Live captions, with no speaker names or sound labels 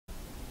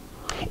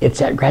It's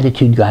that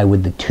gratitude guy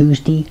with the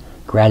Tuesday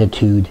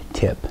gratitude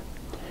tip.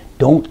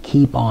 Don't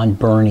keep on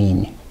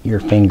burning your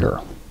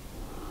finger.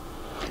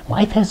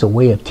 Life has a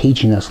way of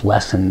teaching us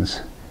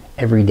lessons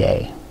every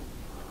day.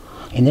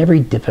 In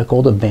every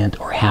difficult event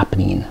or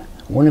happening,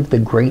 one of the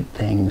great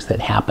things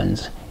that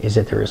happens is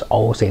that there is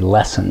always a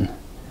lesson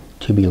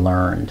to be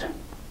learned.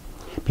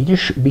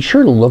 Be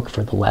sure to look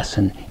for the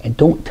lesson and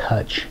don't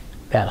touch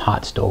that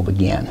hot stove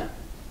again.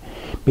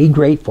 Be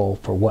grateful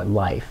for what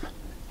life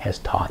has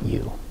taught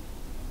you.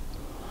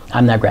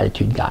 I'm that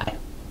gratitude guy.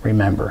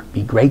 Remember,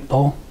 be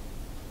grateful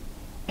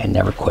and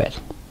never quit.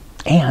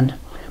 And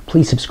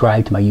please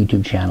subscribe to my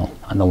YouTube channel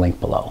on the link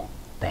below.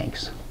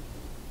 Thanks.